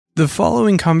The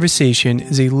following conversation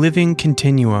is a living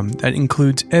continuum that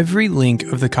includes every link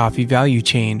of the coffee value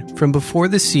chain from before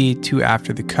the seed to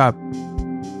after the cup.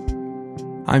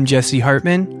 I'm Jesse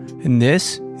Hartman, and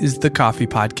this is the Coffee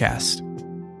Podcast.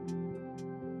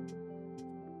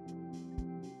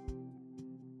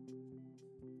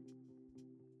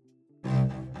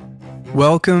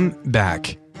 Welcome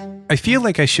back. I feel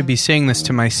like I should be saying this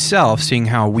to myself, seeing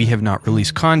how we have not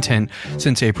released content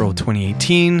since April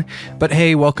 2018, but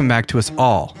hey, welcome back to us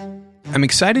all. I'm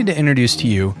excited to introduce to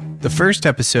you the first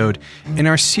episode in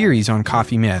our series on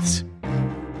coffee myths.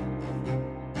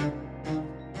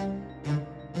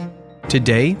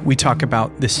 Today, we talk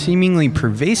about the seemingly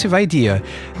pervasive idea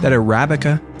that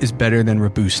Arabica is better than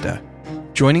Robusta.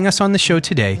 Joining us on the show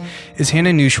today is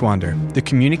Hannah Neuschwander, the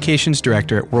Communications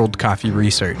Director at World Coffee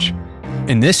Research.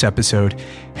 In this episode,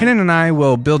 Hannah and I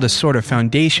will build a sort of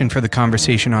foundation for the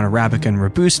conversation on Arabica and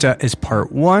Robusta as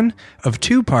part one of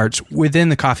two parts within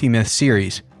the Coffee Myth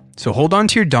series. So hold on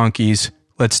to your donkeys.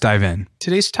 Let's dive in.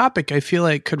 Today's topic, I feel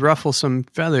like, could ruffle some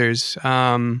feathers.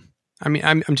 I'm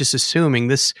just assuming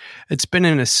this. It's been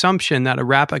an assumption that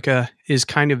Arabica is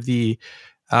kind of the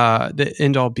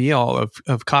end-all be-all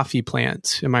of coffee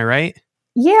plants. Am I right?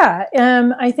 Yeah,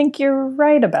 I think you're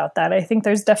right about that. I think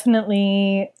there's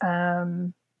definitely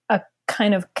a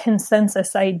kind of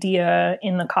consensus idea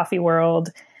in the coffee world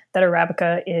that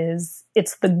Arabica it's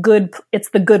the good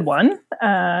one,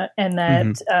 and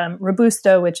that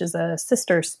Robusta, which is a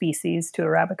sister species to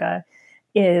Arabica,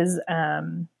 is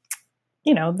the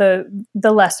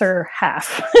lesser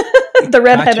half, the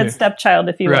redheaded stepchild,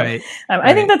 if you will. Right.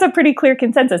 I think that's a pretty clear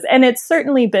consensus, and it's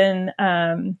certainly been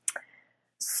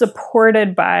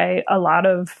supported by a lot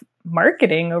of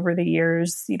marketing over the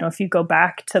years. You know, if you go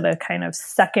back to the kind of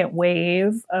second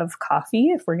wave of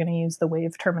coffee, if we're going to use the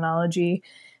wave terminology,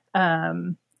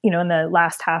 in the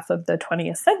last half of the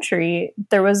 20th century,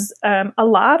 there was a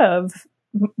lot of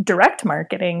direct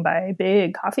marketing by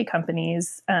big coffee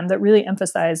companies that really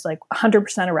emphasized like 100%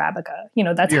 Arabica. You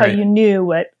know, that's how you knew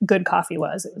what good coffee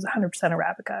was. It was 100%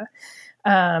 Arabica.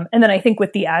 And then I think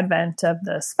with the advent of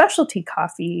the specialty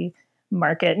coffee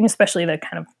market, and especially the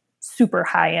kind of super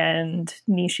high-end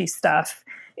niche stuff,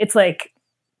 it's like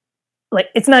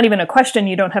it's not even a question.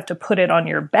 You don't have to put it on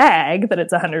your bag that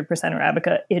it's 100%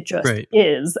 Arabica. It just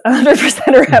is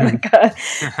 100%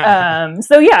 Arabica.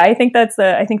 So yeah, I think that's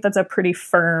a pretty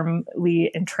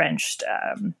firmly entrenched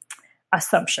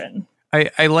assumption.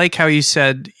 I like how you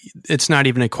said it's not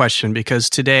even a question, because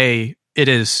today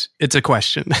it's a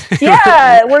question.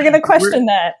 Yeah, we're going to question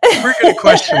that. We're going to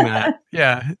question that.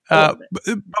 Yeah. But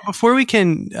before we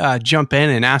can jump in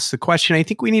and ask the question, I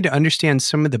think we need to understand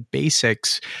some of the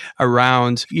basics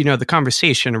around, the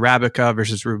conversation, Arabica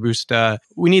versus Robusta.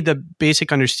 We need the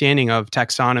basic understanding of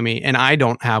taxonomy, and I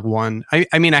don't have one. I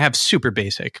have super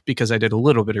basic because I did a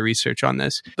little bit of research on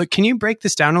this. But can you break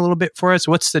this down a little bit for us?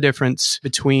 What's the difference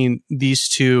between these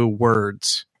two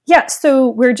words? Yeah, so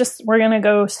we're going to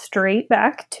go straight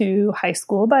back to high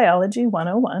school biology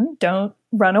 101. Don't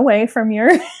run away from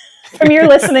your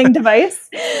listening device.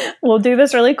 We'll do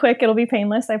this really quick. It'll be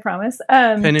painless, I promise.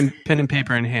 Pen and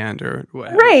paper in hand or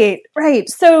whatever. Right.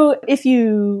 So if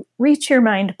you reach your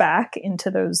mind back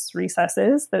into those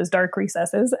recesses, those dark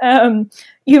recesses,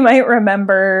 you might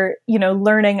remember,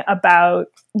 learning about,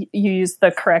 you use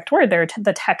the correct word there,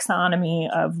 the taxonomy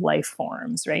of life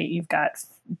forms, right? You've got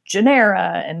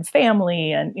genera and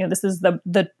family, and this is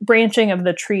the branching of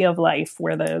the tree of life,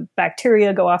 where the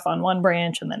bacteria go off on one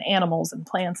branch and then animals and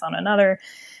plants on another.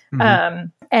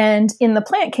 And in the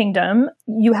plant kingdom,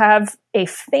 you have a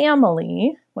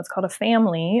family, what's called a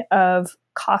family of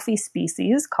coffee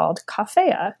species called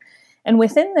Coffea. And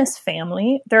within this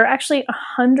family, there are actually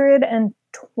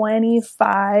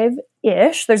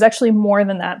 125-ish. There's actually more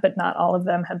than that, but not all of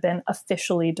them have been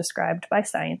officially described by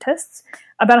scientists.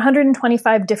 About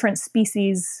 125 different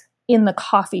species in the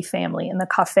coffee family, in the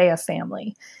Coffea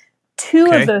family.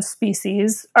 Two of those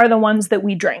species are the ones that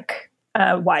we drink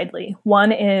widely.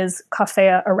 One is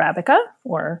Coffea arabica,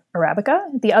 or Arabica.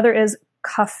 The other is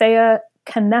Coffea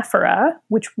canephora,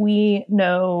 which we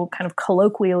know kind of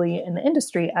colloquially in the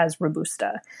industry as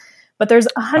Robusta. But there's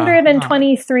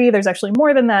 123, there's actually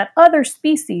more than that, other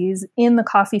species in the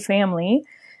coffee family.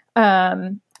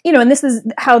 And this is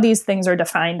how these things are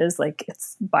defined, as like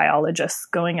it's biologists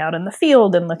going out in the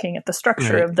field and looking at the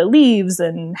structure of the leaves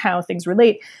and how things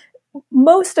relate.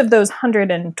 Most of those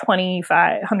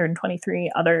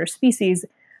 123 other species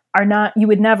are not, you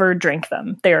would never drink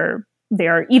them. They are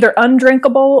either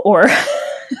undrinkable or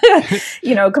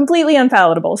completely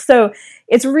unpalatable. So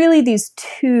it's really these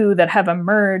two that have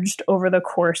emerged over the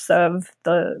course of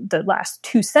the last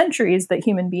 2 centuries that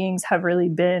human beings have really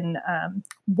been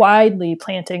widely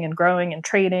planting and growing and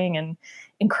trading and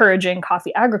encouraging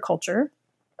coffee agriculture.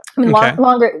 I mean,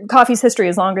 longer coffee's history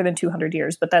is longer than 200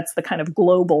 years, but that's the kind of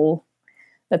global.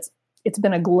 It's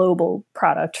been a global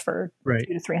product for 200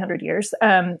 to 300 years,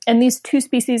 and these 2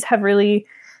 species have really.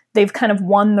 They've kind of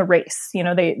won the race.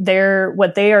 They're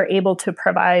what they are able to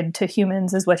provide to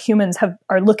humans is what humans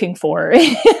are looking for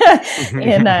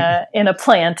in a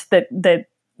plant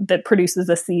that produces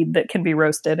a seed that can be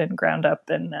roasted and ground up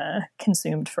and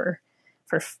consumed for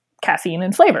caffeine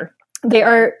and flavor. They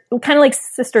are kind of like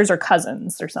sisters or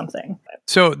cousins or something.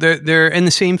 So they're in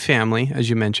the same family, as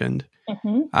you mentioned.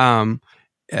 Mm-hmm.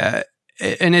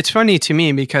 And it's funny to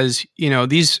me because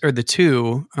these are the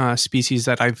 2 species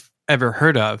that I've ever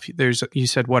heard of. You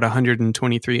said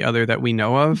 123 other that we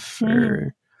know of, mm-hmm.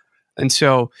 And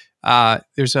so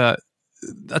that's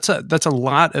a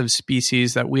lot of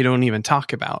species that we don't even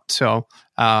talk about. So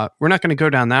we're not going to go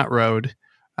down that road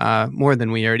more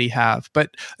than we already have.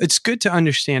 But it's good to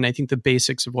understand, I think, the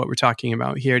basics of what we're talking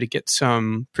about here to get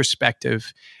some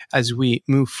perspective as we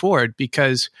move forward,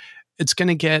 because it's going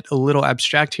to get a little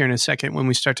abstract here in a second when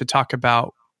we start to talk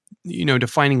about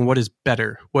defining what is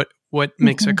better, what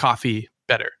makes a coffee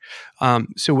better.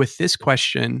 So with this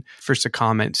question, first a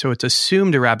comment. So it's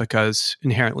assumed Arabica is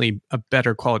inherently a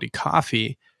better quality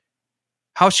coffee.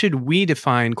 How should we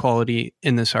define quality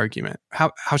in this argument?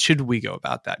 How should we go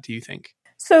about that, do you think?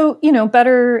 So,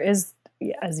 better is,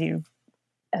 as you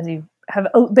have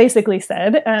basically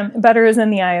said, better is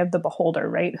in the eye of the beholder,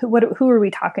 right? Who are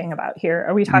we talking about here?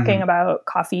 Are we talking about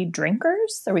coffee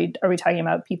drinkers? Are we talking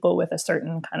about people with a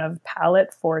certain kind of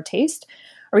palate for taste?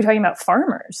 Are we talking about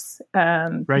farmers?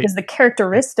 Right. Because the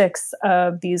characteristics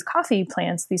of these coffee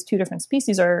plants, these 2 different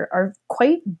species, are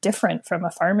quite different from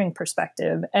a farming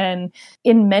perspective. And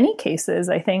in many cases,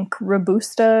 I think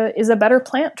Robusta is a better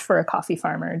plant for a coffee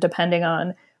farmer, depending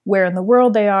on where in the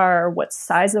world they are, what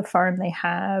size of farm they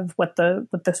have, what the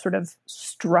sort of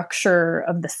structure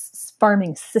of the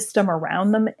farming system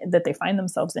around them that they find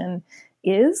themselves in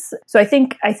is. So I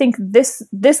think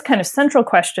this kind of central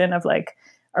question of like,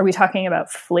 are we talking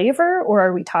about flavor or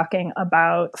are we talking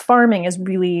about farming is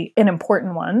really an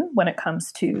important one when it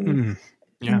comes to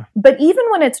yeah. But even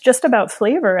when it's just about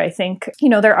flavor, I think,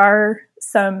 there are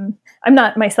some, I'm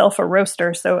not myself a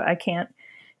roaster, so I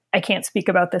can't speak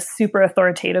about this super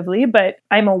authoritatively, but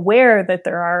I'm aware that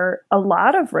there are a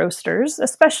lot of roasters,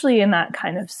 especially in that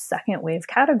kind of second wave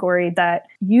category, that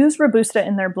use Robusta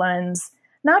in their blends,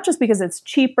 not just because it's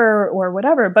cheaper or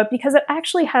whatever, but because it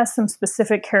actually has some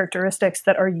specific characteristics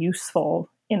that are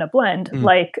useful in a blend,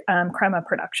 like crema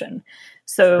production.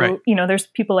 So, there's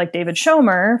people like David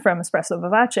Schomer from Espresso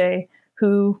Vivace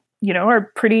who,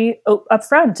 are pretty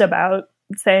upfront about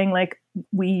saying like,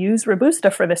 we use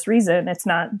Robusta for this reason. It's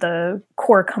not the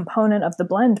core component of the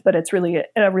blend, but it's really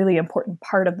a really important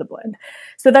part of the blend.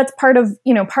 So that's part of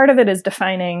it is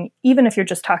defining, even if you're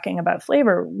just talking about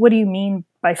flavor, what do you mean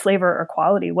by flavor or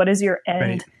quality? What is your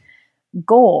end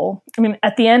goal? I mean,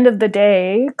 at the end of the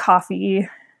day, coffee,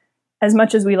 as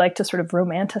much as we like to sort of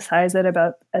romanticize it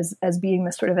about as being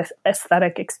this sort of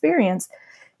aesthetic experience,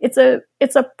 it's a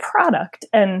product.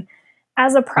 And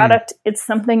as a product, it's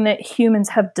something that humans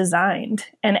have designed.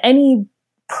 And any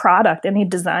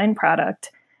design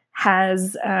product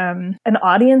has an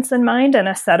audience in mind and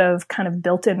a set of kind of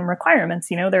built-in requirements.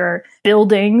 There are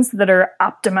buildings that are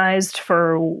optimized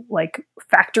for like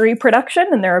factory production,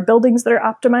 and there are buildings that are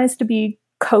optimized to be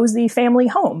cozy family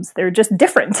homes. They're just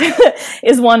different.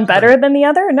 Is one better than the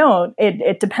other? No,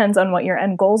 it depends on what your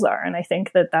end goals are. And I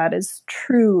think that is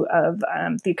true of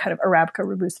the kind of Arabica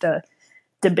Robusta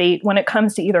debate when it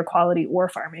comes to either quality or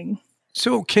farming.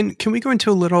 So can we go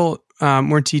into a little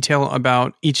more detail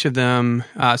about each of them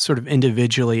sort of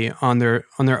individually on their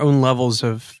own levels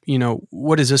of,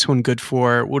 what is this one good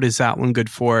for? What is that one good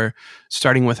for?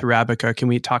 Starting with Arabica, can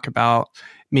we talk about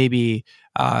maybe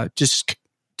just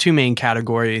 2 main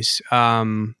categories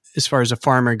as far as a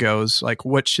farmer goes? Like,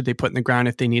 what should they put in the ground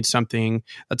if they need something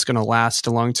that's going to last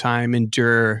a long time,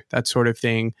 endure, that sort of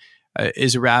thing?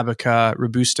 Is Arabica,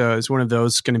 Robusta, is one of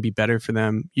those going to be better for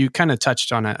them? You kind of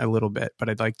touched on it a little bit, but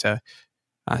I'd like to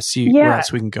see where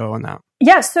else we can go on that.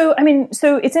 Yeah, so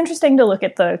it's interesting to look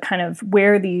at the kind of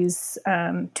where these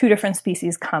 2 different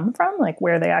species come from, like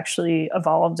where they actually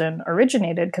evolved and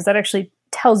originated, because that actually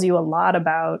tells you a lot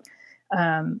about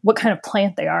what kind of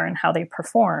plant they are and how they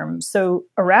perform. So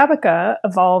Arabica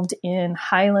evolved in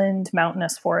highland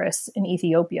mountainous forests in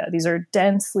Ethiopia. These are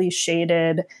densely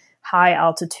shaded, high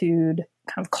altitude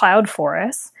kind of cloud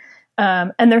forests.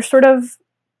 And they're sort of,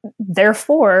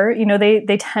 therefore,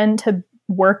 they tend to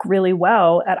work really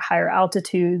well at higher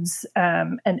altitudes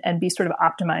and be sort of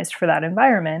optimized for that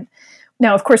environment.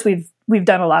 Now, of course, we've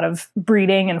done a lot of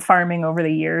breeding and farming over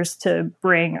the years to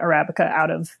bring Arabica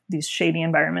out of these shady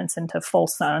environments into full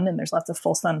sun. And there's lots of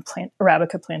full sun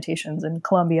Arabica plantations in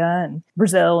Colombia and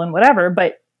Brazil and whatever.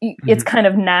 But its kind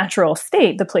of natural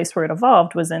state, the place where it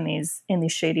evolved, was in these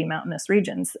shady mountainous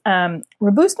regions.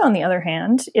 Robusta, on the other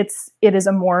hand, it is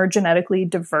a more genetically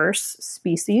diverse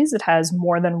species. It has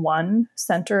more than one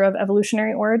center of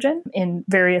evolutionary origin in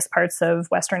various parts of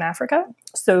Western Africa.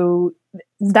 So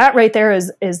that right there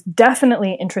is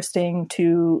definitely interesting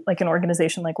to like an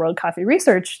organization like World Coffee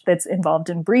Research that's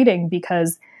involved in breeding,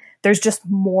 because there's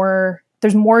more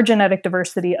genetic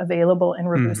diversity available in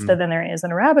Robusta than there is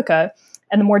in Arabica.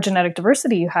 And the more genetic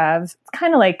diversity you have, it's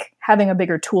kind of like having a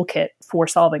bigger toolkit for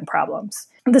solving problems.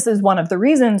 This is one of the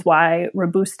reasons why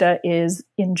Robusta is,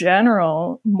 in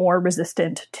general, more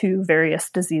resistant to various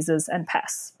diseases and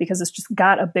pests, because it's just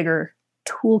got a bigger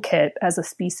toolkit as a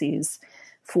species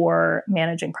for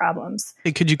managing problems.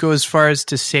 Could you go as far as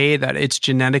to say that it's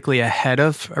genetically ahead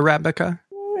of Arabica?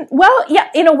 Well, yeah,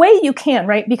 in a way you can,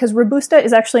 right? Because Robusta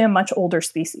is actually a much older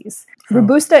species.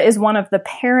 Robusta is one of the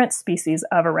parent species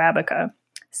of Arabica.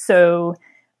 So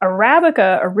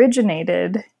Arabica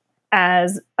originated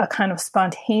as a kind of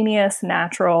spontaneous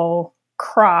natural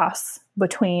cross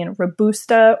between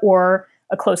Robusta, or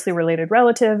a closely related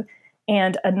relative,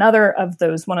 and one of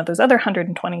those other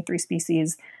 123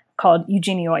 species called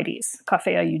Eugenioides,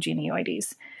 Coffea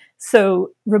eugenioides.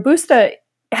 So Robusta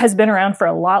has been around for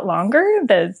a lot longer.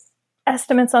 The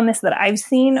estimates on this that I've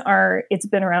seen are it's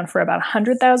been around for about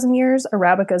 100,000 years.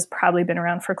 Arabica's probably been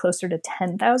around for closer to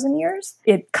 10,000 years.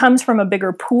 It comes from a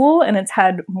bigger pool, and it's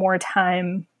had more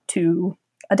time to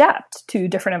adapt to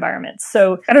different environments.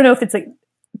 So I don't know if it's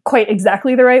quite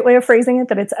exactly the right way of phrasing it,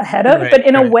 that it's ahead of, but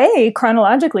in a way,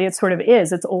 chronologically, it sort of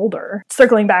is. It's older.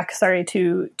 Circling back,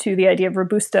 to the idea of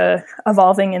Robusta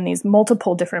evolving in these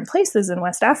multiple different places in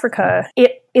West Africa,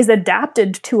 it is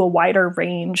adapted to a wider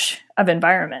range of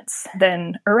environments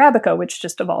than Arabica, which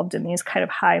just evolved in these kind of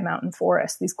high mountain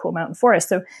forests, these cool mountain forests.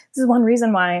 So this is one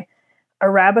reason why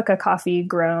Arabica coffee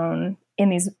grown in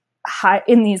these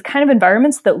kind of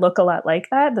environments that look a lot like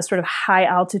that, the sort of high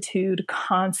altitude,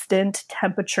 constant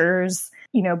temperatures,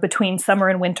 between summer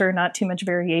and winter, not too much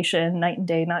variation, night and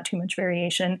day, not too much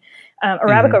variation.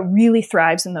 Arabica really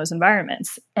thrives in those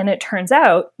environments. And it turns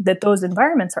out that those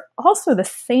environments are also the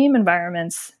same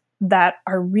environments that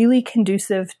are really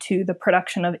conducive to the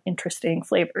production of interesting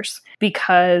flavors,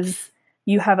 because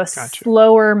you have a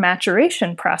slower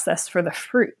maturation process for the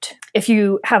fruit. If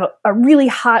you have a really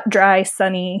hot, dry,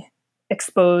 sunny,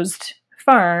 exposed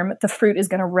farm, the fruit is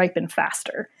going to ripen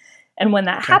faster. And when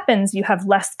that happens, you have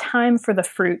less time for the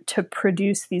fruit to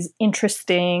produce these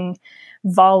interesting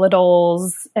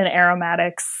volatiles and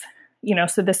aromatics.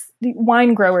 So the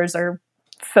wine growers are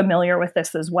familiar with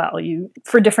this as well.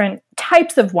 For different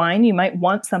types of wine, you might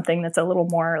want something that's a little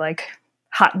more like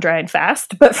hot, dry, and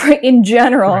fast. But in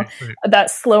general, that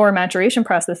slower maturation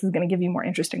process is going to give you more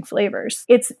interesting flavors.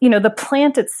 It's, the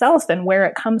plant itself and where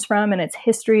it comes from and its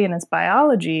history and its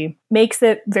biology makes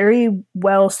it very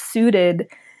well suited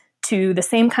to the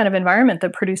same kind of environment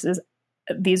that produces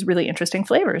these really interesting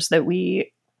flavors that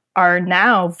we are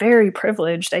now very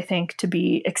privileged, I think, to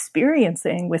be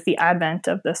experiencing with the advent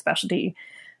of the specialty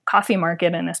coffee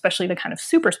market, and especially the kind of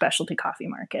super specialty coffee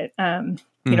market.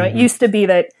 It used to be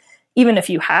that even if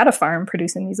you had a farm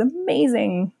producing these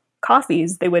amazing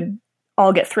coffees, they would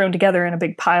all get thrown together in a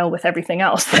big pile with everything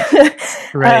else.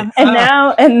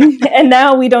 Now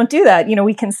we don't do that.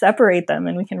 We can separate them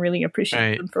and we can really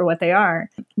appreciate them for what they are.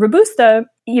 Robusta,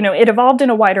 it evolved in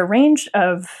a wider range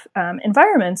of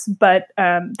environments, but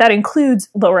that includes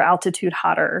lower altitude,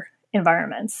 hotter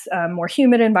environments, more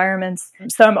humid environments,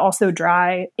 some also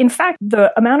dry. In fact,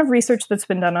 the amount of research that's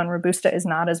been done on Robusta is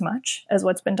not as much as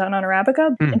what's been done on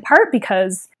Arabica, in part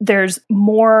because there's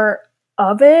more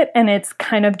of it and it's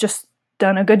kind of just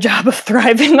done a good job of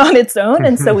thriving on its own.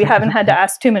 And so we haven't had to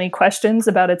ask too many questions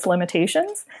about its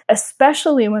limitations,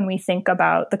 especially when we think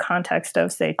about the context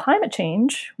of, say, climate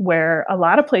change, where a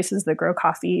lot of places that grow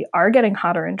coffee are getting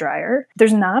hotter and drier.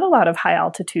 There's not a lot of high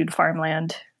altitude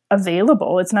farmland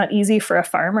available. It's not easy for a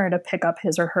farmer to pick up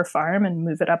his or her farm and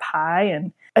move it up high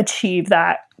and achieve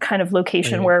that kind of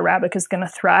location where Arabica is going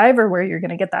to thrive, or where you're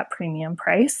going to get that premium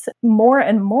price. More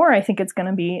and more, I think it's going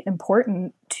to be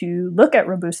important to look at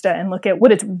Robusta and look at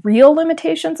what its real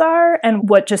limitations are and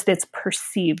what just its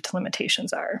perceived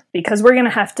limitations are, because we're going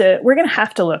to have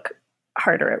to look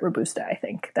harder at Robusta, I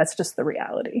think. That's just the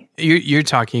reality. You're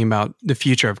talking about the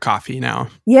future of coffee now.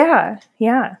 Yeah.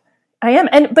 I am.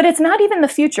 But it's not even the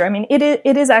future. I mean, it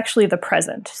is actually the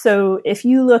present. So if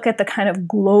you look at the kind of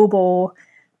global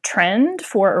trend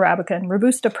for Arabica and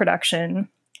Robusta production,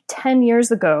 10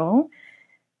 years ago,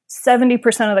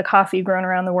 70% of the coffee grown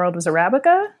around the world was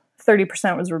Arabica,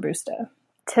 30% was Robusta.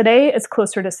 Today, it's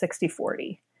closer to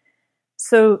 60-40.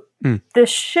 So the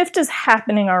shift is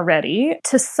happening already.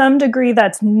 To some degree,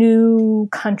 that's new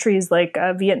countries like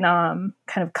Vietnam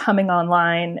kind of coming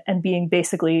online and being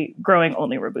basically growing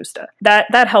only Robusta.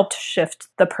 That helped shift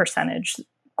the percentage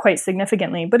quite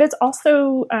significantly. But it's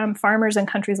also farmers in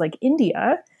countries like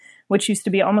India, which used to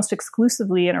be almost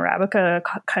exclusively an Arabica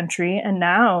country and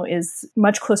now is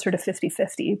much closer to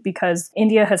 50-50 because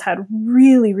India has had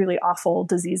really, really awful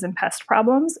disease and pest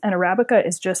problems, and Arabica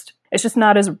is just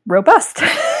not as robust.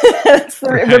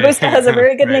 Robusta has a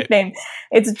very good nickname.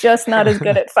 It's just not as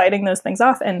good at fighting those things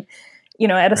off. And,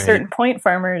 at a certain point,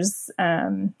 farmers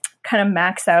kind of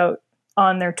max out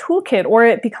on their toolkit, or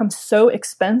it becomes so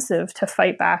expensive to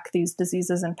fight back these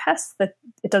diseases and pests that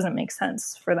it doesn't make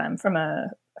sense for them from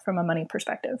a money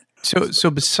perspective. So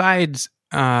besides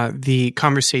the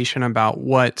conversation about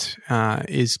what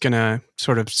is going to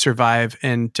sort of survive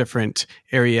in different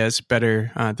areas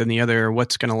better than the other, or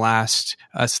what's going to last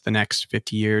us the next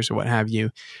 50 years or what have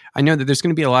you, I know that there's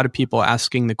going to be a lot of people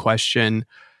asking the question,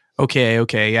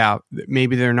 okay, yeah,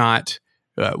 maybe they're not,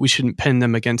 we shouldn't pin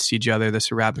them against each other, this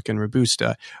Arabica and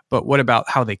Robusta, but what about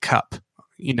how they cup?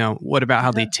 What about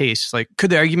how they taste? Like,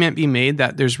 could the argument be made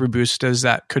that there's Robustas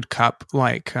that could cup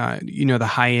like, the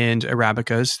high-end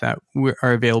Arabicas that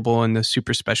are available in the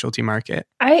super specialty market?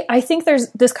 I think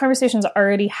this conversation is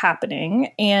already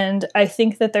happening. And I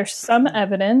think that there's some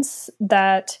evidence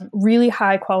that really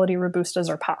high-quality Robustas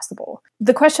are possible.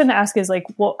 The question to ask is like,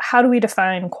 well, how do we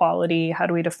define quality? How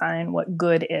do we define what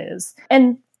good is?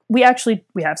 And we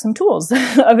have some tools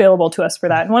available to us for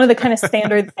that. And one of the kind of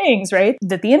standard things, right,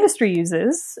 that the industry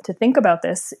uses to think about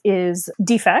this is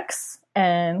defects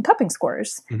and cupping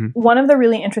scores. Mm-hmm. One of the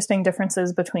really interesting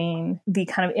differences between the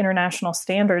kind of international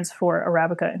standards for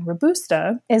Arabica and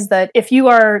Robusta is that if you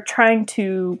are trying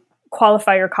to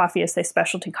qualify your coffee as, say,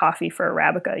 specialty coffee for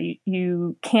Arabica,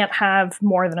 you can't have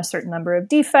more than a certain number of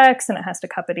defects, and it has to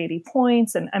cup at 80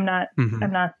 points. And I'm not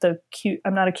a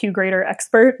Q grader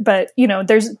expert, but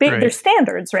there's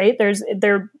standards, right?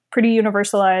 They're pretty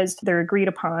universalized. They're agreed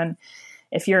upon.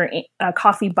 If you're a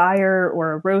coffee buyer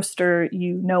or a roaster,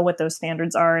 you know what those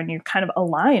standards are, and you're kind of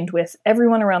aligned with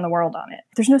everyone around the world on it.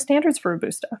 There's no standards for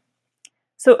Robusta.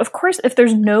 So, of course, if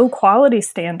there's no quality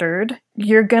standard,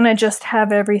 you're going to just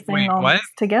have everything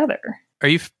together.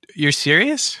 You're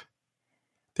serious?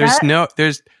 There's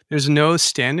no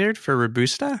standard for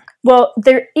Robusta? Well,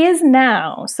 there is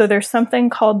now. So there's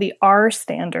something called the R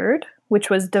standard,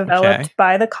 which was developed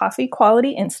by the Coffee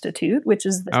Quality Institute, which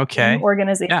is the same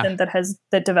organization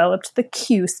that developed the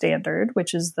Q standard,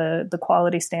 which is the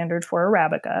quality standard for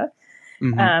Arabica.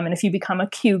 Mm-hmm. And if you become a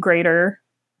Q grader,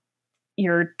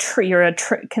 you're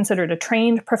considered a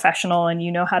trained professional, and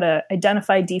you know how to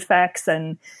identify defects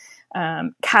and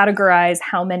categorize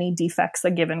how many defects a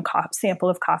given sample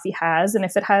of coffee has. And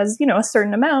if it has, a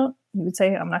certain amount, you would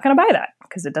say, I'm not going to buy that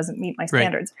because it doesn't meet my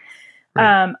standards.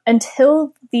 Right.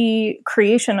 Until the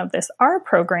creation of this R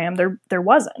program, there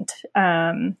wasn't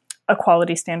a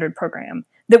quality standard program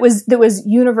that was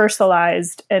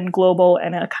universalized and global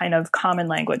and a kind of common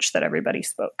language that everybody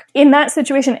spoke. In that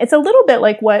situation, it's a little bit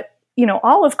like what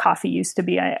all of coffee used to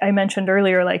be. I mentioned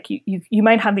earlier, like you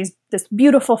might have this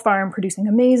beautiful farm producing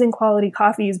amazing quality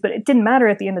coffees, but it didn't matter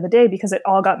at the end of the day because it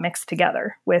all got mixed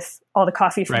together with all the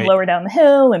coffee from lower down the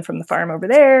hill and from the farm over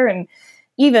there. And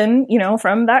even,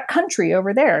 from that country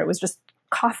over there, it was just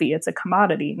coffee. It's a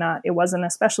commodity, it wasn't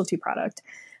a specialty product.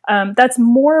 That's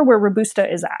more where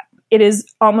Robusta is at. It is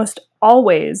almost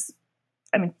always,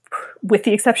 with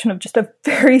the exception of just a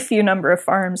very few number of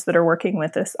farms that are working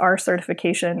with this R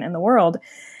certification in the world,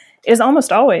 is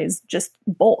almost always just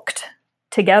bulked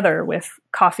together with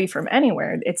coffee from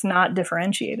anywhere. It's not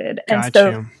differentiated. Got and so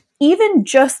you. Even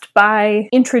just by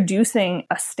introducing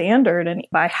a standard and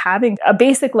by having a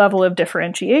basic level of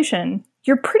differentiation,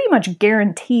 you're pretty much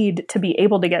guaranteed to be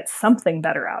able to get something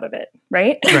better out of it,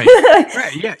 right?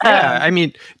 Right. Yeah.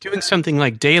 Doing something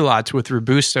like day lots with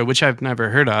Robusta, which I've never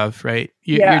heard of, right?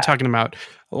 You're talking about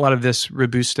a lot of this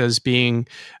Robusta is being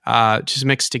just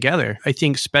mixed together. I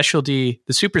think the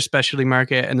super specialty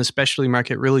market and the specialty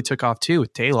market really took off too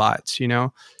with daylights, Yeah.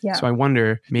 So I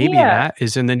wonder maybe that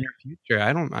is in the near future.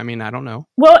 I don't know.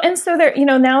 Well, and so there,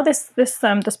 now this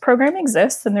program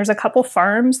exists, and there's a couple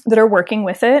farms that are working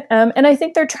with it. And I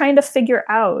think they're trying to figure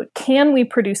out, can we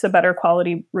produce a better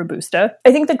quality Robusta?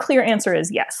 I think the clear answer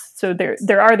is yes. So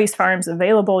there are these farms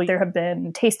available. There have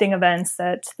been tasting events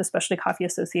at the Specialty Coffee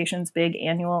Association's big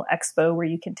annual expo where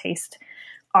you can taste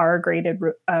R-graded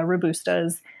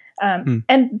Robustas. And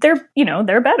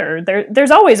they're better.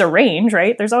 There's always a range,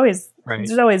 right? There's always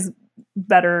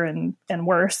better and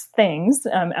worse things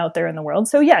out there in the world.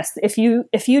 So yes, if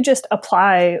you just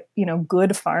apply,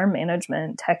 good farm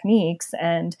management techniques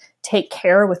and take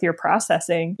care with your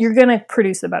processing, you're going to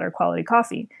produce a better quality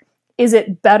coffee. Is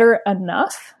it better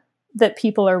enough that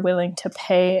people are willing to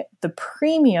pay the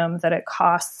premium that it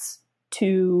costs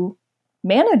to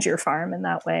manage your farm in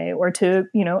that way, or to,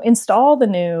 install the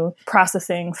new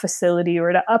processing facility,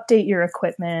 or to update your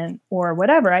equipment or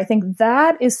whatever? I think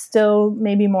that is still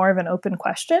maybe more of an open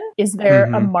question. Is there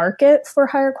a market for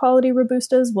higher quality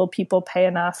Robustas? Will people pay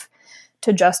enough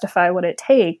to justify what it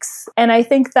takes? And I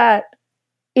think that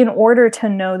in order to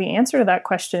know the answer to that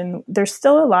question, there's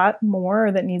still a lot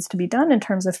more that needs to be done in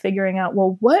terms of figuring out,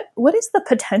 well, what is the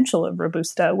potential of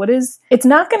Robusta? It's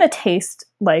not going to taste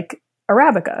like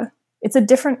Arabica. It's a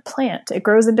different plant. It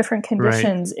grows in different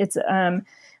conditions. Right. It's,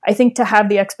 I think, to have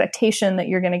the expectation that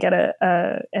you're going to get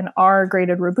an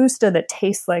R-graded Robusta that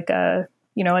tastes like a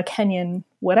Kenyan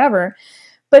whatever.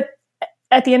 But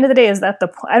at the end of the day, is that the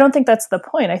point? I don't think that's the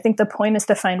point. I think the point is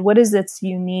to find what is its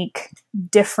unique,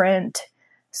 different,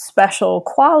 special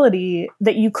quality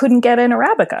that you couldn't get in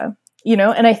Arabica.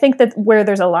 And I think that where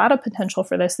there's a lot of potential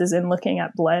for this is in looking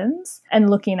at blends and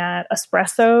looking at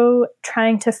espresso,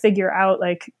 trying to figure out,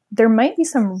 there might be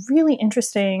some really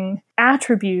interesting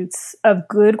attributes of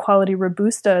good quality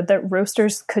Robusta that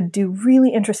roasters could do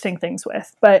really interesting things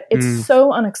with, but it's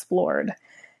so unexplored.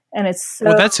 And it's so...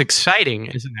 Well, that's exciting,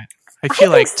 isn't it? I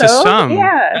feel like so. To some,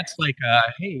 that's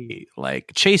hey,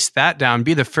 chase that down,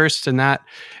 be the first in that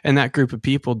group of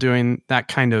people doing that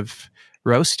kind of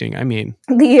roasting. I mean,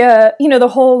 the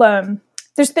whole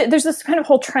there's this kind of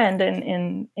whole trend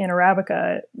in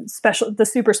Arabica, the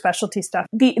super specialty stuff.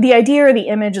 The idea or the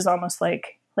image is almost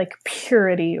like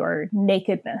purity or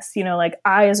nakedness.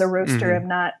 I as a roaster am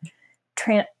not.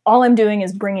 All I'm doing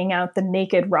is bringing out the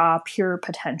naked, raw, pure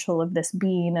potential of this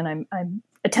bean, and I'm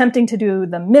attempting to do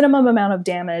the minimum amount of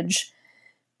damage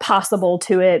possible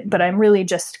to it, but I'm really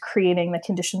just creating the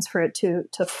conditions for it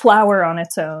to flower on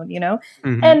its own.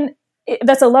 And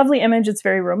that's a lovely image. It's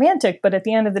very romantic, but at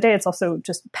the end of the day, it's also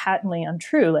just patently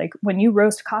untrue. When you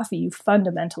roast coffee, you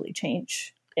fundamentally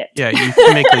change it. Yeah, you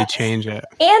chemically change it.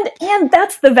 And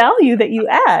that's the value that you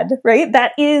add, right?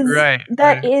 That is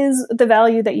the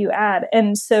value that you add.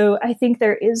 And so I think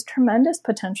there is tremendous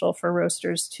potential for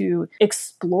roasters to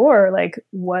explore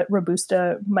what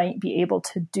Robusta might be able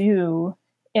to do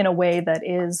in a way that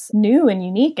is new and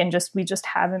unique, and we just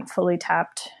haven't fully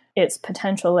tapped its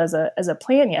potential as a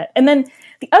plant yet. And then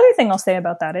the other thing I'll say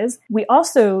about that is we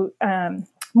also,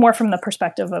 more from the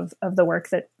perspective of the work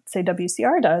that, say,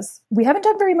 WCR does, we haven't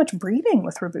done very much breeding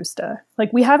with Robusta.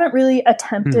 We haven't really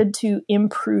attempted to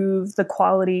improve the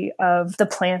quality of the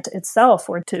plant itself,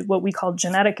 or to what we call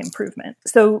genetic improvement.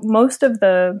 So most of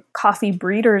the coffee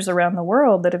breeders around the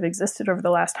world that have existed over the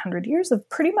last 100 years have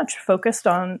pretty much focused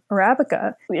on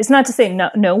Arabica. It's not to say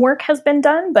no work has been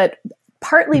done, but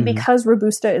partly because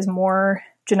Robusta is more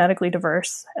genetically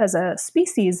diverse as a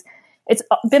species, it's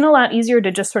been a lot easier to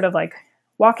just sort of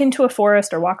walk into a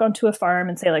forest or walk onto a farm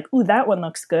and say ooh, that one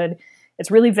looks good.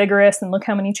 It's really vigorous and look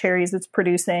how many cherries it's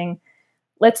producing.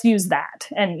 Let's use that.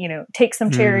 And, take some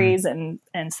cherries and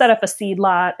set up a seed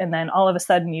lot. And then all of a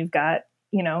sudden you've got,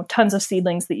 tons of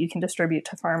seedlings that you can distribute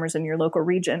to farmers in your local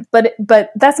region. But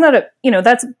that's not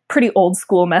that's a pretty old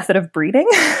school method of breeding.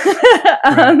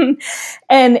 And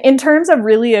in terms of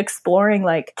really exploring,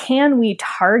 can we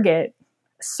target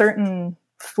certain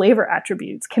flavor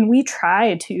attributes? Can we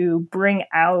try to bring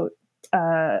out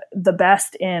the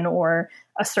best in, or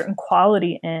a certain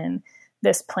quality in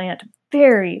this plant?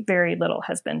 Very, very little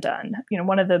has been done.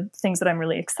 One of the things that I'm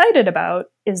really excited about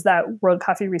is that World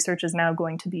Coffee Research is now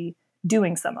going to be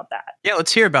doing some of that. Yeah,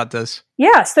 let's hear about this.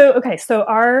 Yeah. So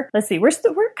let's see, we're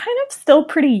kind of still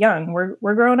pretty young.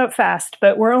 We're growing up fast,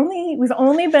 but we've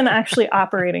only been actually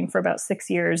operating for about 6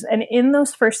 years. And in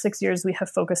those first 6 years, we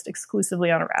have focused exclusively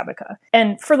on Arabica,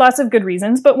 and for lots of good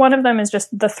reasons. But one of them is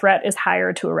just the threat is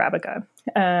higher to Arabica.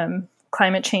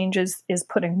 climate change is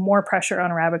putting more pressure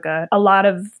on Arabica. A lot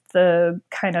of the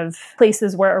kind of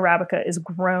places where Arabica is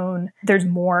grown, there's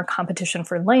more competition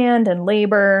for land and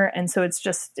labor. And so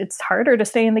it's harder to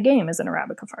stay in the game as an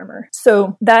Arabica farmer.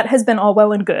 So that has been all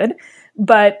well and good.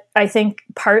 But I think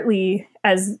partly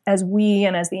as we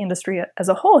and as the industry as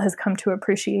a whole has come to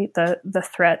appreciate the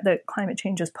threat that climate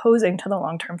change is posing to the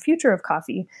long-term future of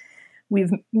coffee,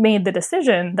 we've made the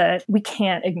decision that we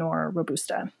can't ignore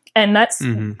Robusta. And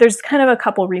there's kind of a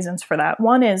couple reasons for that.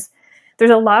 One is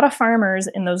there's a lot of farmers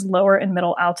in those lower and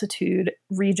middle altitude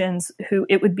regions who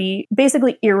it would be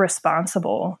basically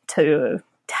irresponsible to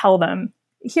tell them,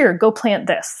 here, go plant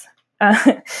this.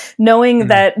 Knowing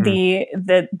that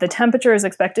the temperature is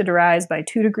expected to rise by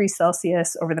 2 degrees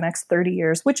Celsius over the next 30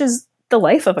 years, which is the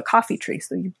life of a coffee tree.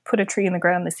 So you put a tree in the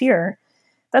ground this year,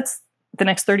 that's the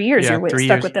next 30 years, you're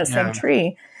stuck with that same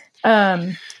tree.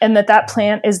 And that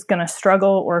plant is going to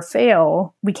struggle or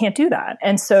fail. We can't do that.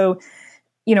 And so,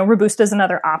 Robusta is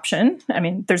another option. I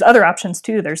mean, there's other options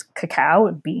too. There's cacao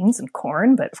and beans and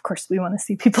corn, but of course we want to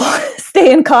see people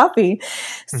stay in coffee.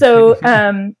 So,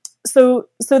 so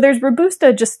there's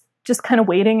Robusta just kind of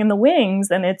waiting in the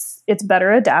wings, and it's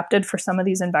better adapted for some of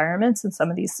these environments and some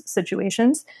of these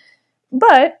situations,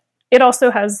 but it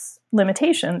also has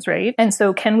limitations, right? And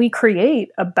so can we create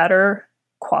a better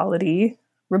quality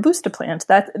Robusta plant?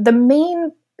 That the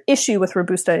main issue with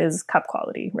Robusta is cup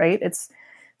quality, right? It's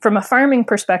from a farming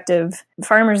perspective,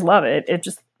 farmers love it.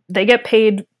 They get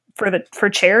paid for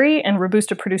cherry, and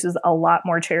Robusta produces a lot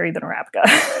more cherry than Arabica.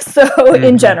 So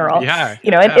in general,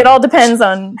 it all depends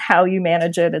on how you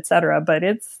manage it, et cetera, but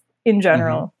it's in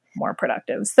general more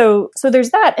productive. So there's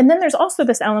that. And then there's also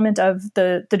this element of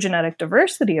the genetic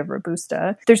diversity of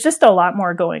Robusta. There's just a lot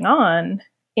more going on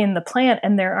in the plant.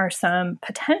 And there are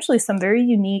potentially some very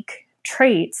unique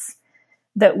traits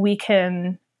that we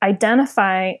can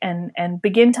identify and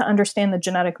begin to understand the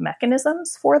genetic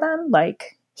mechanisms for them,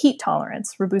 like heat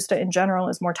tolerance. Robusta in general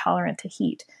is more tolerant to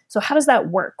heat. So how does that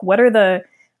work? What are the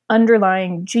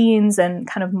underlying genes and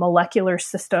kind of molecular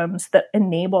systems that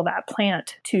enable that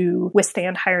plant to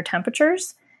withstand higher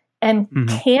temperatures? And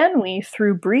can we,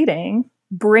 through breeding,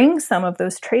 bring some of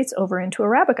those traits over into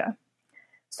Arabica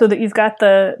so that you've got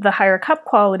the higher cup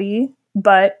quality,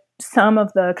 but some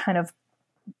of the kind of,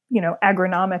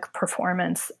 agronomic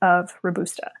performance of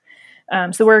Robusta?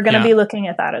 So we're going to be looking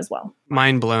at that as well.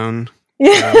 Mind blown.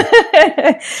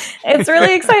 It's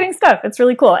really exciting stuff. It's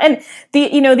really cool. And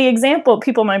the example,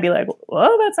 people might be like,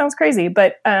 well, that sounds crazy,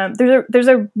 but there's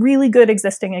a really good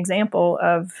existing example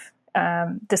of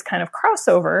this kind of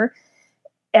crossover.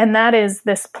 And that is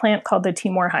this plant called the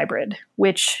Timor hybrid,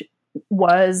 which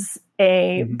was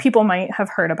people might have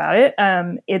heard about it.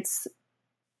 It's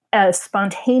a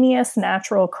spontaneous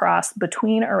natural cross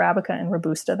between Arabica and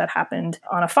Robusta that happened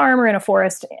on a farm or in a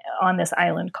forest on this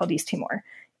island called East Timor.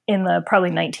 In the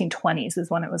probably 1920s is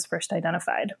when it was first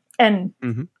identified. And,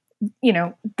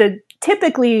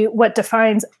 typically what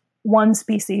defines one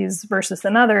species versus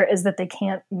another is that they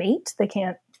can't mate. They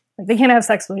can't have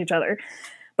sex with each other.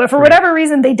 But for whatever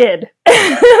reason, they did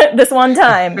this one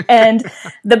time. And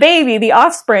the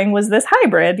offspring was this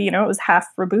hybrid, it was half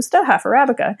Robusta, half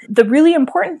Arabica. The really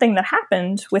important thing that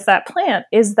happened with that plant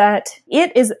is that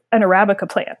it is an Arabica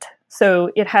plant. So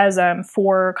it has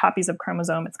 4 copies of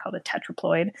chromosome. It's called a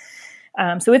tetraploid.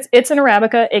 So it's an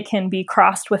Arabica. It can be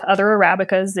crossed with other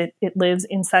Arabicas. It lives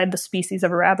inside the species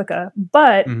of Arabica.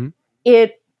 But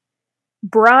it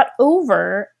brought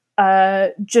over a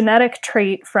genetic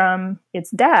trait from its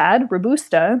dad,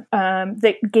 Robusta,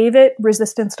 that gave it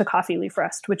resistance to coffee leaf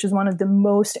rust, which is one of the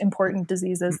most important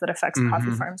diseases that affects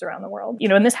coffee farms around the world.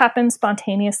 And this happened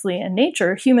spontaneously in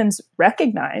nature. Humans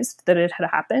recognized that it had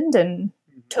happened and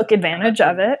took advantage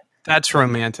of it. That's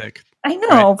romantic. I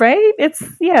know, right? It's,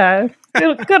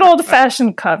 good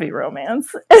old-fashioned coffee romance.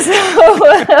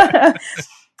 So,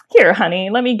 here, honey,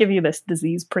 let me give you this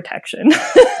disease protection.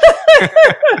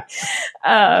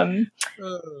 So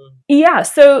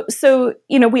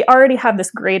we already have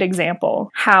this great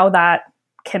example how that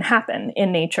can happen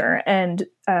in nature. And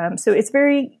so it's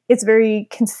very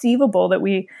conceivable that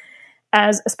we,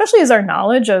 especially as our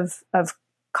knowledge of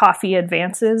coffee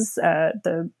advances,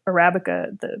 the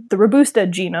Arabica, the Robusta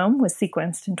genome was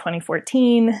sequenced in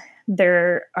 2014.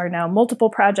 There are now multiple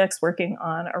projects working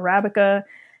on Arabica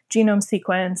genome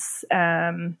sequence.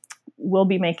 We'll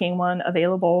be making one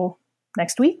available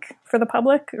next week for the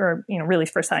public, or, really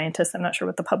for scientists. I'm not sure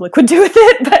what the public would do with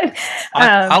it, but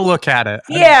I'll look at it.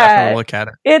 Yeah, I'll look at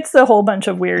it. It's a whole bunch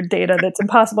of weird data that's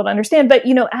impossible to understand. But,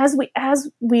 as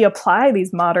we apply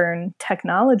these modern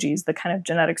technologies, the kind of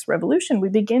genetics revolution, we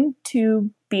begin to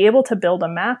be able to build a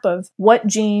map of what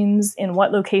genes in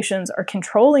what locations are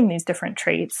controlling these different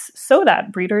traits, so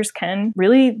that breeders can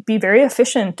really be very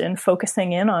efficient in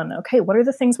focusing in on, okay, what are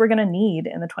the things we're going to need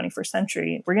in the 21st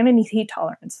century? We're going to need heat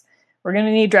tolerance. We're going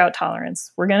to need drought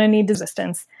tolerance. We're going to need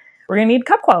resistance. We're going to need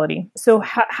cup quality. So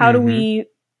how do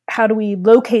we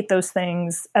locate those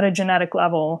things at a genetic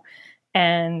level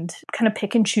and kind of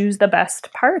pick and choose the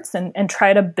best parts and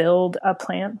try to build a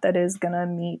plant that is going to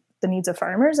meet the needs of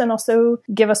farmers and also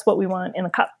give us what we want in the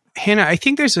cup? Hannah, I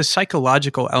think there's a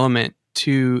psychological element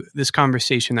to this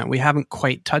conversation that we haven't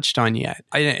quite touched on yet.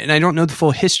 And I don't know the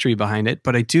full history behind it,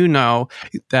 but I do know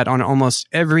that on almost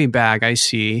every bag I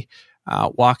see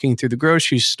walking through the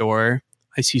grocery store,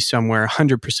 I see somewhere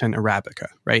 100% Arabica,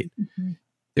 right? Mm-hmm.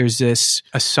 There's this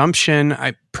assumption,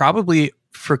 probably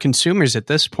for consumers at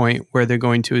this point, where they're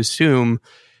going to assume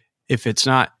if it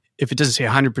doesn't say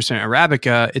 100%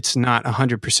 Arabica, it's not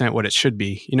 100% what it should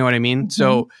be. You know what I mean? Mm-hmm.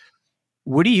 So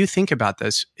what do you think about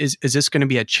this? Is this going to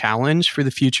be a challenge for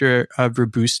the future of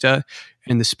Robusta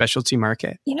in the specialty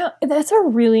market? That's a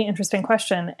really interesting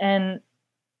question. And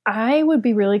I would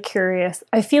be really curious.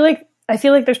 I feel like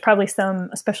there's probably some,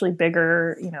 especially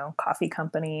bigger, coffee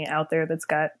company out there that's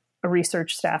got a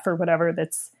research staff or whatever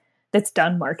that's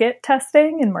done market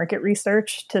testing and market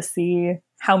research to see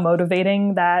how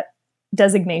motivating that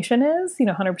designation is,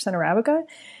 100% Arabica.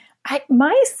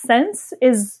 My sense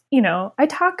is, I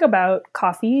talk about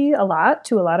coffee a lot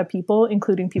to a lot of people,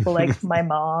 including people like my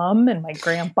mom and my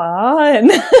grandpa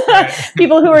and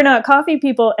people who are not coffee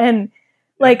people. And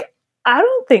I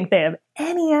don't think they have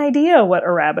any idea what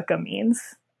Arabica means.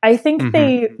 I think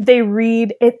mm-hmm. they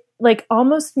read it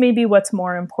almost maybe what's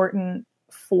more important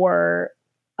for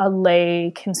a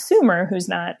lay consumer who's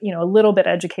not, a little bit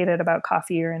educated about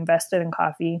coffee or invested in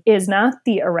coffee is not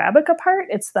the Arabica part.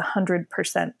 It's the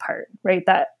 100% part, right?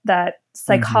 That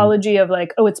psychology mm-hmm.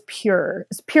 of it's pure.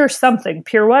 It's pure something.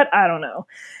 Pure what? I don't know.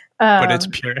 But it's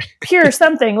pure. Pure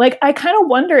something. I kind of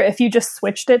wonder if you just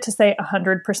switched it to say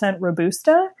 100%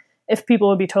 Robusta, if people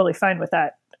would be totally fine with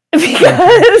that.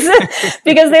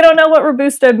 Because they don't know what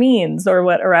Robusta means or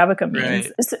what Arabica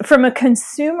means. Right. From a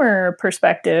consumer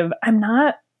perspective,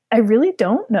 I really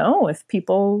don't know if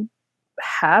people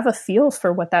have a feel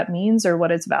for what that means or what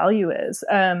its value is.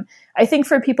 I think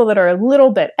for people that are a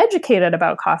little bit educated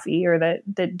about coffee or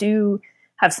that do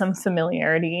have some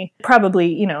familiarity,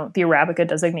 probably, the Arabica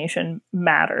designation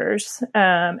matters.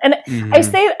 And mm-hmm.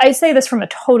 I say this from a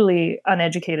totally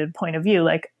uneducated point of view.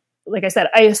 Like I said,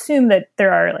 I assume that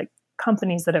there are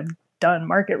companies that have done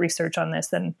market research on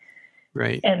this and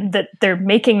that they're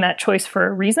making that choice for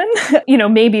a reason.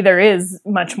 Maybe there is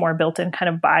much more built-in kind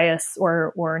of bias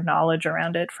or knowledge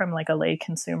around it from a lay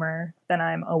consumer than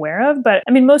I'm aware of. But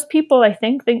I mean, most people I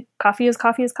think coffee is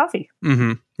coffee is coffee.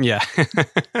 Mm-hmm. Yeah.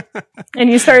 And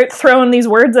you start throwing these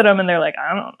words at them and they're like,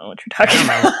 I don't know what you're talking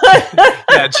about.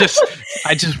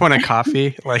 I just want a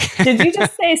coffee. Did you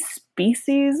just say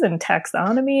species and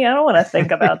taxonomy? I don't want to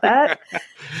think about that.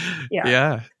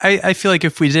 Yeah. I feel like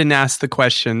if we didn't ask the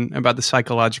question about the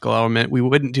psychological element, we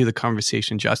wouldn't do the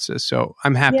conversation justice. So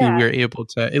I'm happy we were able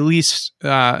to at least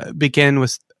begin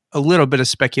with a little bit of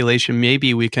speculation.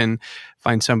 Maybe we can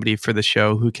find somebody for the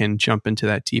show who can jump into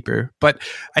that deeper. But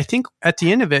I think at the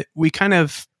end of it, we kind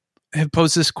of have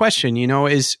posed this question,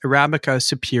 is Arabica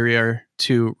superior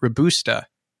to Robusta?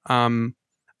 I'm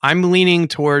leaning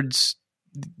towards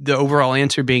the overall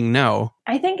answer being no.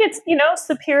 I think it's,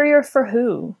 superior for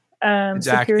who?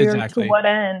 Superior to what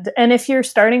end? And if your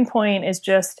starting point is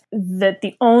just that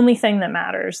the only thing that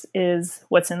matters is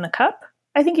what's in the cup,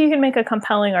 I think you can make a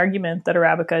compelling argument that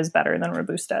Arabica is better than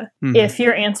Robusta. Mm-hmm. If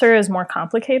your answer is more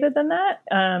complicated than that,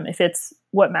 if it's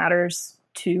what matters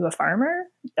to a farmer,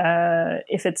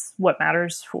 if it's what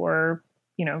matters for,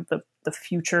 the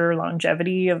future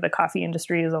longevity of the coffee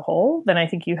industry as a whole, then I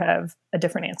think you have a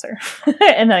different answer.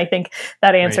 And I think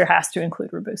that answer has to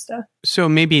include Robusta. So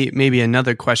maybe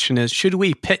another question is, should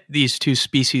we pit these two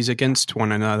species against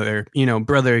one another,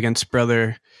 brother against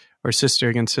brother or sister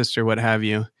against sister, what have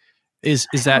you? Is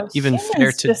that even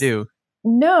fair to do?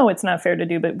 No, it's not fair to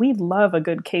do, but we love a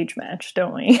good cage match,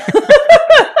 don't we?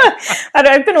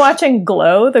 I've been watching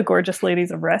Glow, the Gorgeous Ladies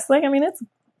of Wrestling. I mean, it's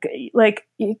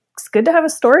good to have a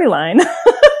storyline.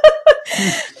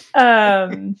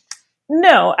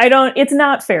 No, I don't. It's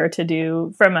not fair to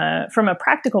do from a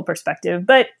practical perspective,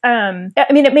 but I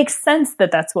mean, it makes sense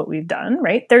that that's what we've done,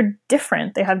 right? They're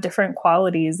different. They have different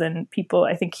qualities, and people,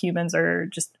 I think humans are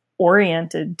just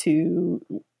oriented to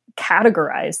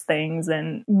categorize things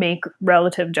and make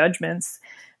relative judgments.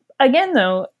 Again,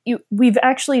 though, we've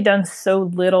actually done so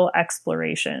little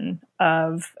exploration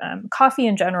of coffee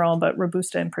in general, but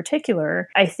Robusta in particular.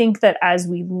 I think that as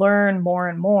we learn more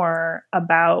and more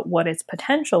about what its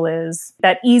potential is,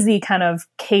 that easy kind of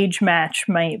cage match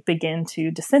might begin to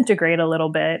disintegrate a little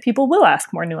bit. People will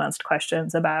ask more nuanced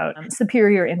questions about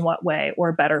superior in what way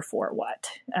or better for what.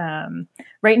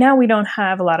 Right now, we don't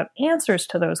have a lot of answers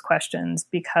to those questions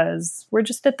because we're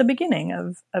just at the beginning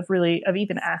of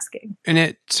even asking. And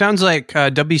it sounds like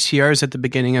WCR is at the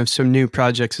beginning of some new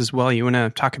projects as well. You want to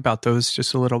talk about those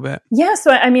just a little bit? Yeah.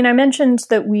 So, I mean, I mentioned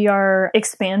that we are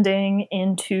expanding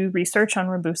into research on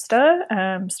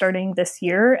Robusta starting this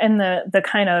year. And the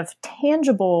kind of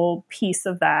tangible piece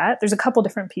of that, there's a couple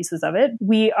different pieces of it.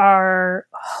 We are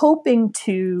hoping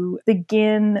to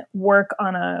begin work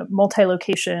on a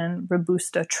multi-location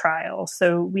Robusta trial.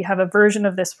 So we have a version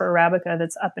of this for Arabica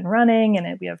that's up and running,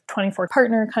 and we have 24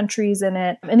 partner countries in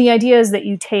it. And the idea is that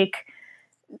you take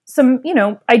some,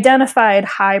 identified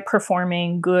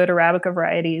high-performing, good Arabica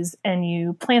varieties, and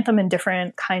you plant them in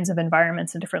different kinds of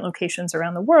environments in different locations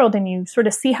around the world, and you sort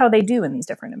of see how they do in these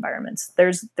different environments.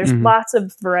 There's lots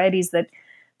of varieties that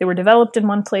they were developed in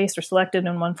one place or selected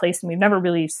in one place, and we've never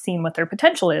really seen what their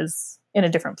potential is in a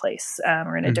different place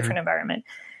or in a different environment.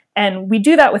 And we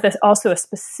do that with also a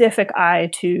specific eye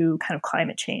to kind of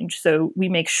climate change. So we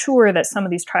make sure that some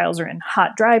of these trials are in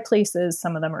hot, dry places,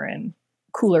 some of them are in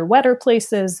cooler, wetter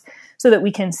places, so that we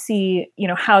can see,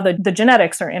 how the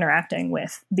genetics are interacting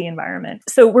with the environment.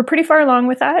 So we're pretty far along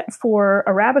with that for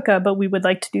Arabica, but we would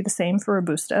like to do the same for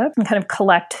Robusta and kind of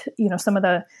collect, some of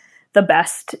the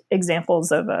best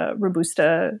examples of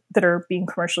Robusta that are being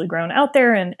commercially grown out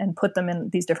there and put them in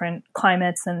these different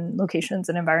climates and locations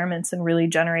and environments and really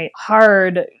generate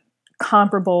hard,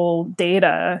 comparable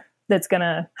data that's going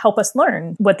to help us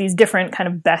learn what these different kind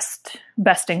of best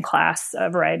in class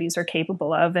varieties are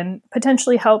capable of and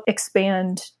potentially help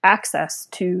expand access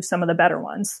to some of the better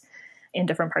ones in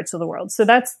different parts of the world. So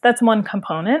that's one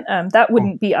component. That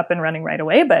wouldn't be up and running right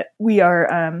away, but we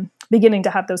are beginning to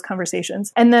have those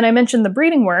conversations. And then I mentioned the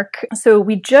breeding work. So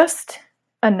we just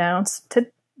announced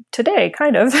today,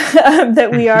 kind of,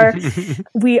 that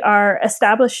we are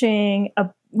establishing a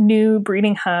new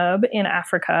breeding hub in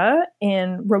Africa,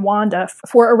 in Rwanda,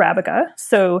 for Arabica.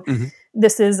 So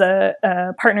this is a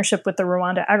partnership with the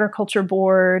Rwanda Agriculture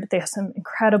Board. They have some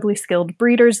incredibly skilled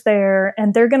breeders there,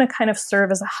 and they're going to kind of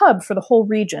serve as a hub for the whole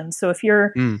region. So if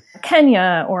you're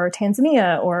Kenya or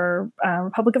Tanzania or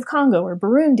Republic of Congo or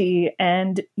Burundi,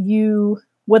 and you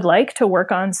would like to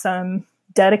work on some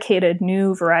dedicated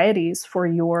new varieties for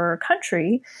your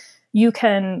country, you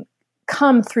can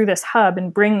come through this hub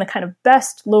and bring the kind of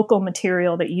best local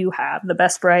material that you have, the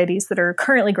best varieties that are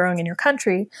currently growing in your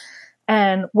country,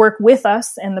 and work with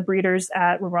us and the breeders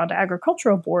at Rwanda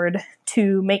Agricultural Board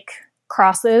to make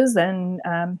crosses and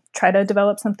try to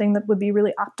develop something that would be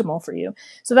really optimal for you.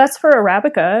 So that's for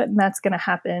Arabica, and that's going to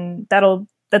happen.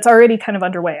 That's already kind of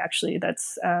underway, actually.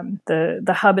 That's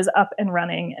the hub is up and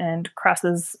running, and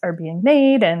crosses are being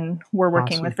made, and we're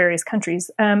working with various countries.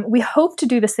 We hope to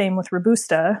do the same with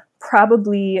Robusta.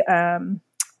 Probably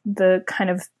the kind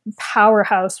of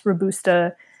powerhouse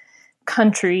Robusta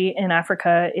country in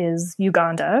Africa is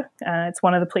Uganda. It's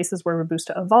one of the places where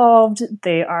Robusta evolved.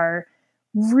 They are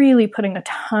really putting a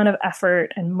ton of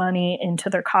effort and money into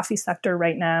their coffee sector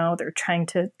right now. They're trying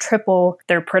to triple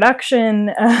their production.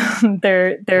 And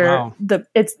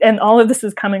all of this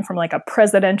is coming from like a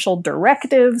presidential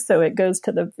directive, so it goes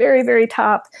to the very, very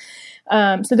top.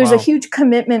 So there's a huge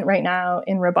commitment right now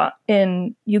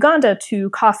in Uganda to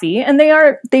coffee, and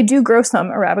they do grow some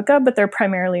Arabica, but they're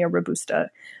primarily a Robusta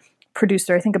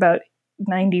producer. I think about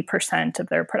 90% of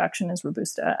their production is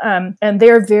Robusta. And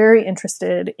they're very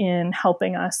interested in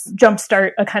helping us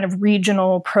jumpstart a kind of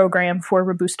regional program for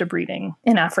Robusta breeding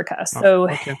in Africa. So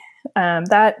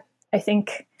that, I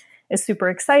think, is super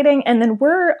exciting. And then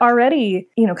we're already,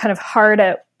 kind of hard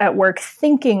at work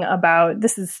thinking about,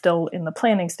 this is still in the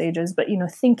planning stages, but,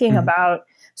 thinking about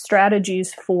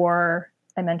strategies for,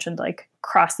 I mentioned, like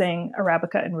crossing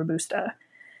Arabica and Robusta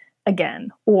again,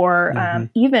 or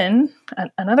even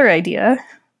another idea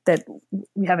that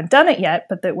we haven't done it yet,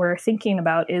 but that we're thinking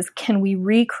about is, can we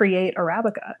recreate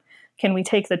Arabica? Can we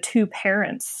take the two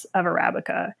parents of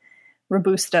Arabica,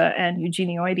 Robusta and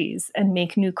Eugenioides and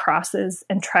make new crosses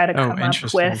and try to come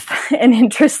up with an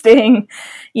interesting,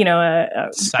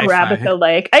 Arabica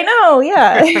like. I know,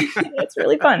 yeah, it's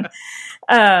really fun.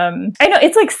 I know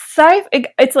it's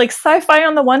like sci-fi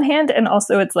on the one hand, and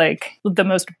also it's like the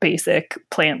most basic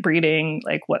plant breeding,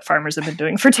 like what farmers have been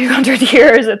doing for 200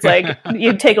 years. It's like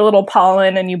you take a little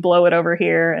pollen and you blow it over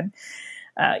here, and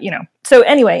So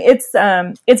anyway, it's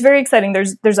very exciting.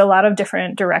 There's a lot of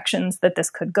different directions that this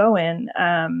could go in,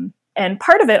 and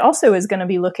part of it also is going to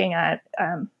be looking at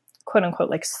quote unquote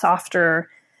like softer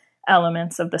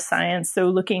elements of the science. So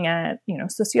looking at,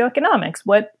 socioeconomics,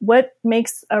 what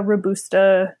makes a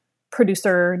Robusta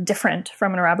producer different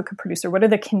from an Arabica producer? What are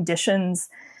the conditions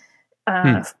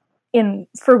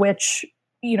for which,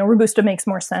 Robusta makes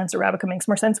more sense, Arabica makes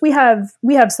more sense? We have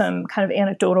some kind of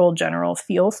anecdotal general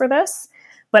feel for this,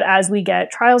 but as we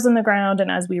get trials in the ground and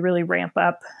as we really ramp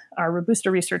up our Robusta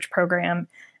research program,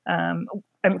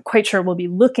 I'm quite sure we'll be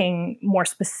looking more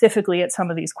specifically at some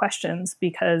of these questions,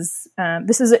 because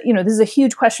this is a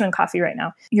huge question in coffee right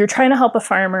now. You're trying to help a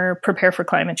farmer prepare for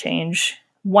climate change.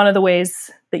 One of the ways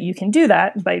that you can do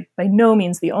that, by no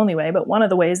means the only way, but one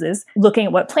of the ways is looking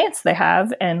at what plants they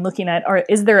have and looking at,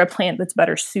 is there a plant that's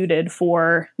better suited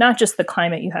for not just the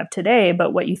climate you have today,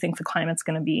 but what you think the climate's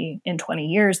going to be in 20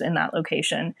 years in that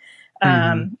location.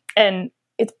 And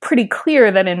it's pretty clear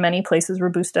that in many places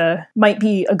Robusta might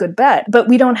be a good bet, but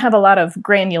we don't have a lot of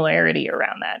granularity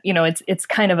around that. It's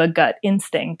kind of a gut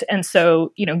instinct. And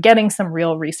so, getting some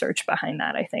real research behind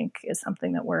that, I think, is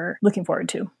something that we're looking forward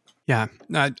to. Yeah,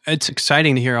 it's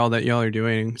exciting to hear all that y'all are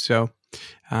doing. So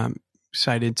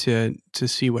excited to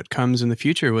see what comes in the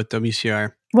future with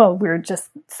WCR. Well, we're just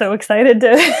so excited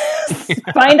to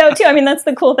find out too. I mean, that's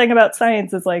the cool thing about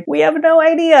science, is like, we have no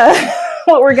idea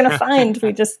what we're going to find.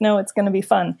 We just know it's going to be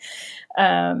fun.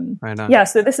 Right on. Yeah.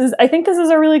 So I think this is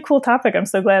a really cool topic. I'm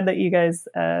so glad that you guys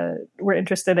were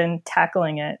interested in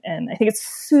tackling it. And I think it's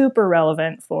super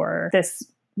relevant for this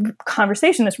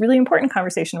conversation, this really important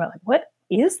conversation about like, what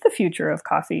is the future of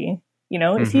coffee?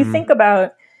 If you think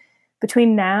about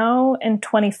between now and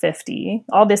 2050,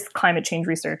 all this climate change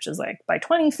research is like by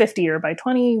 2050 or by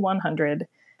 2100,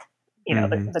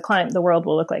 the world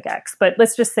will look like X. But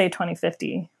let's just say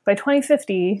 2050. By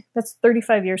 2050, that's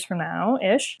 35 years from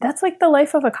now-ish. That's like the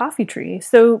life of a coffee tree.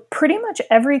 So pretty much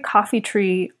every coffee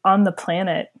tree on the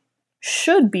planet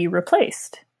should be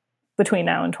replaced between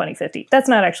now and 2050. That's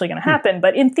not actually going to happen,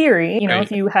 but in theory, right.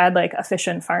 If you had like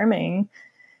efficient farming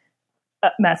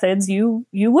methods, you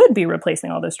would be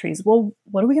replacing all those trees. Well,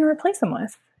 what are we going to replace them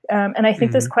with? And I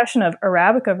think this question of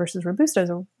Arabica versus Robusta is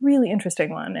a really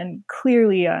interesting one, and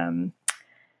clearly on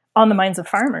the minds of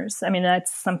farmers. I mean,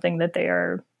 that's something that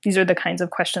these are the kinds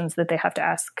of questions that they have to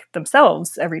ask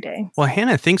themselves every day. Well,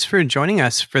 Hannah, thanks for joining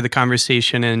us for the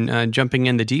conversation and jumping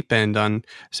in the deep end on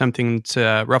something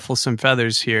to ruffle some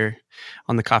feathers here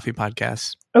on the Coffee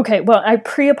Podcast. Okay, well, I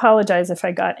pre-apologize if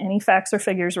I got any facts or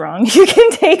figures wrong. You can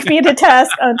take me to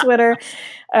task on Twitter.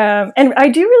 And I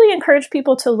do really encourage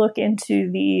people to look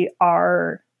into the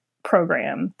R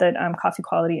program that Coffee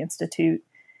Quality Institute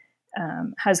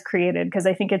has created, because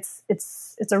I think it's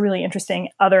a really interesting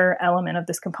other element of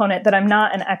this component that I'm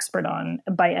not an expert on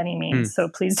by any means. So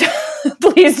please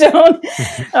don't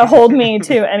hold me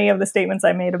to any of the statements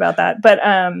I made about that. But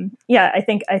I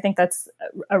think that's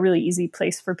a really easy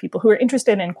place for people who are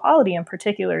interested in quality in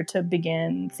particular to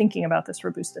begin thinking about this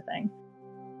Robusta thing.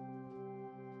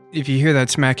 If you hear that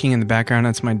smacking in the background,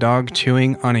 that's my dog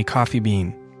chewing on a coffee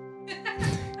bean.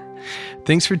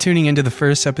 Thanks for tuning into the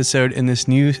first episode in this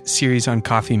new series on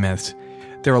coffee myths.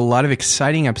 There are a lot of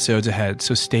exciting episodes ahead,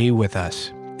 so stay with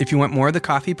us. If you want more of the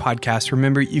Coffee Podcast,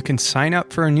 remember you can sign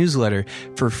up for our newsletter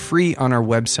for free on our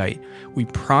website. We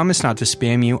promise not to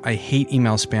spam you. I hate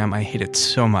email spam. I hate it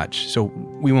so much. So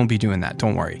we won't be doing that.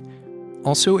 Don't worry.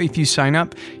 Also, if you sign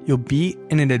up, you'll be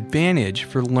in an advantage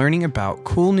for learning about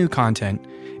cool new content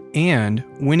and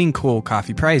winning cool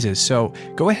coffee prizes. So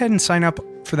go ahead and sign up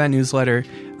for that newsletter.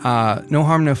 No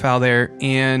harm, no foul there.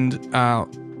 And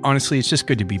honestly, it's just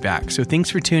good to be back. So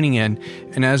thanks for tuning in.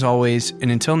 And as always,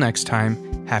 and until next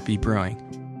time, happy brewing.